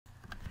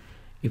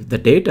If the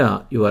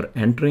data you are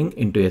entering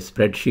into a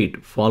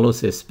spreadsheet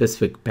follows a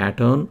specific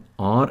pattern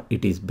or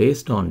it is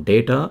based on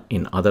data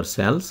in other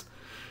cells,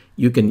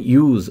 you can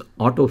use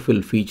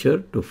autofill feature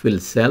to fill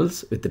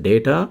cells with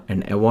data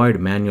and avoid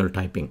manual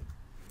typing.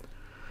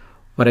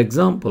 For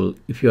example,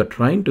 if you are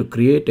trying to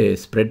create a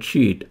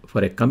spreadsheet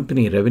for a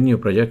company revenue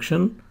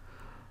projection,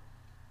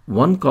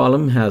 one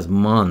column has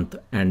month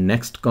and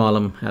next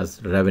column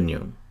has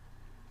revenue.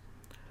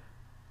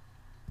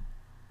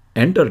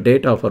 Enter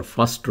data for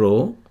first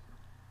row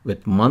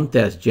with month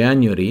as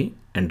January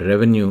and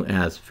revenue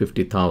as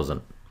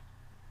 50,000.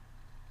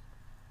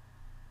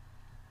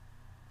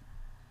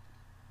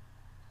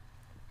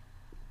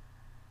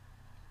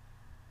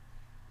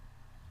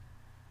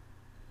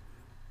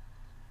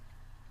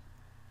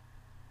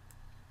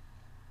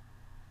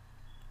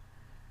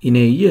 In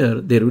a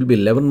year, there will be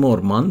 11 more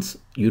months.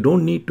 You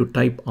don't need to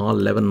type all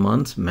 11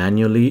 months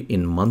manually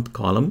in month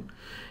column.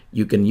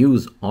 You can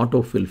use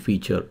autofill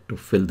feature to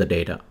fill the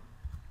data.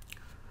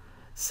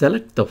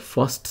 Select the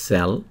first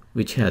cell,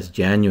 which has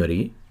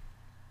January.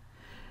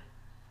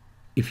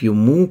 If you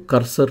move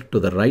cursor to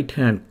the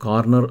right-hand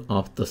corner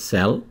of the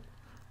cell,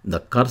 the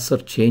cursor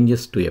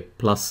changes to a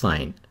plus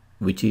sign,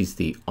 which is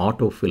the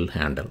autofill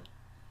handle.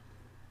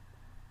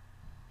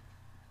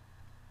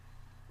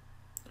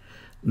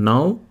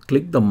 Now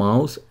click the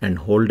mouse and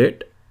hold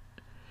it,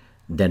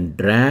 then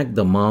drag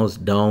the mouse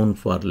down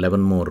for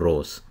 11 more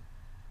rows.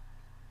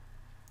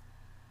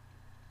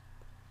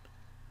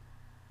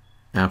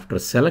 After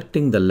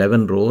selecting the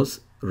 11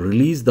 rows,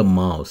 release the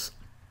mouse.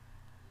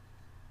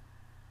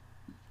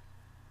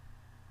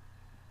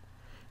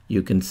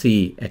 You can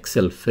see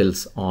Excel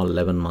fills all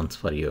 11 months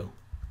for you.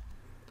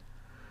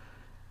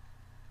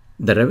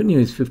 The revenue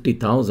is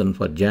 50,000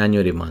 for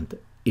January month.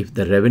 If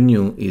the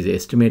revenue is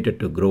estimated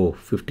to grow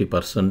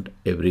 50%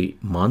 every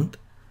month,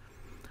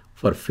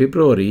 for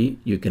February,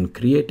 you can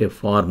create a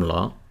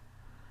formula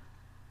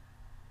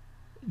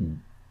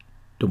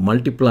to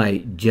multiply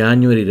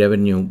January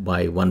revenue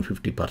by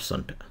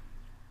 150%,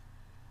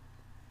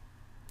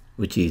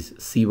 which is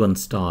C1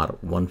 star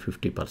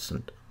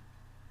 150%.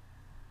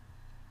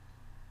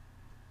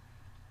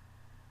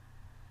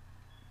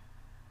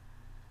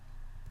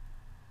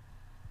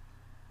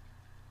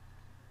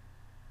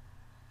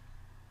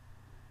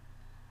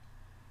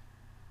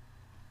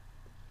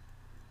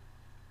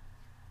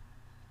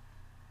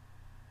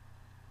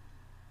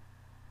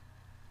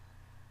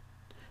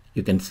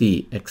 You can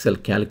see Excel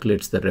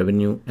calculates the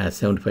revenue as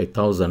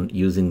 75,000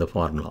 using the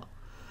formula.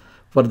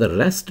 For the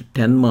rest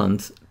 10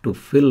 months, to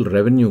fill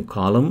revenue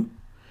column,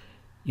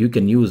 you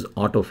can use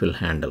autofill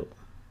handle.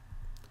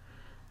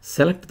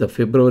 Select the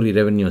February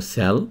revenue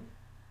cell.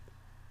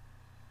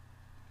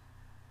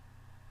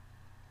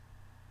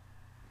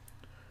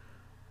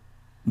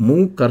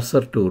 Move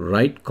cursor to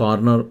right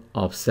corner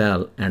of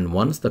cell, and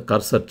once the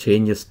cursor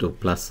changes to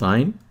plus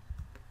sign,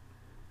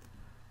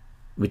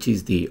 which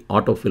is the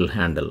autofill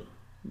handle,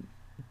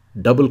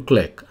 double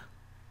click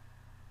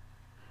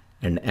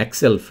and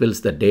Excel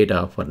fills the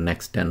data for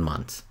next 10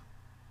 months.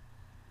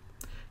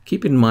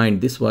 Keep in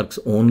mind this works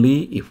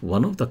only if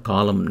one of the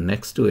columns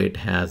next to it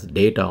has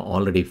data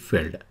already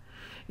filled.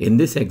 In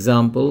this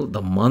example,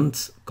 the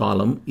months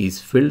column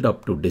is filled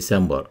up to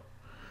December.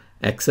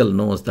 Excel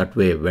knows that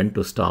way when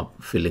to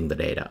stop filling the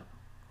data.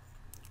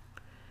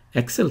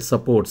 Excel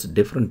supports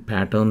different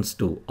patterns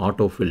to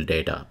autofill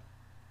data.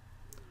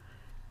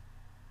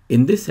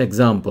 In this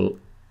example,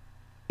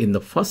 in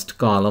the first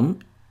column,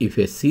 if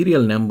a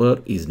serial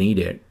number is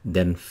needed,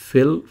 then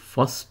fill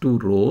first two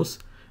rows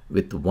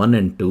with 1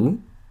 and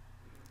 2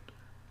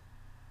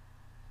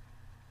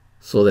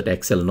 so that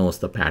Excel knows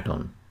the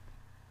pattern.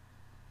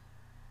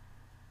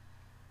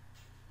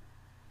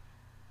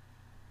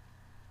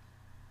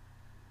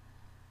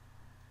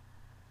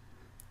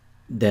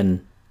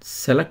 Then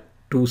select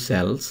two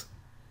cells.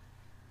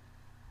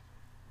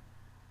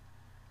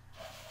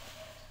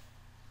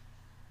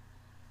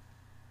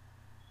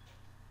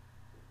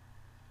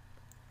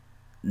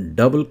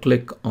 Double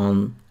click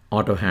on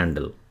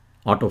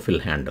autofill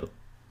handle.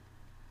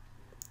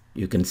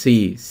 You can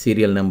see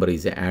serial number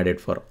is added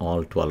for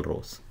all 12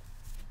 rows.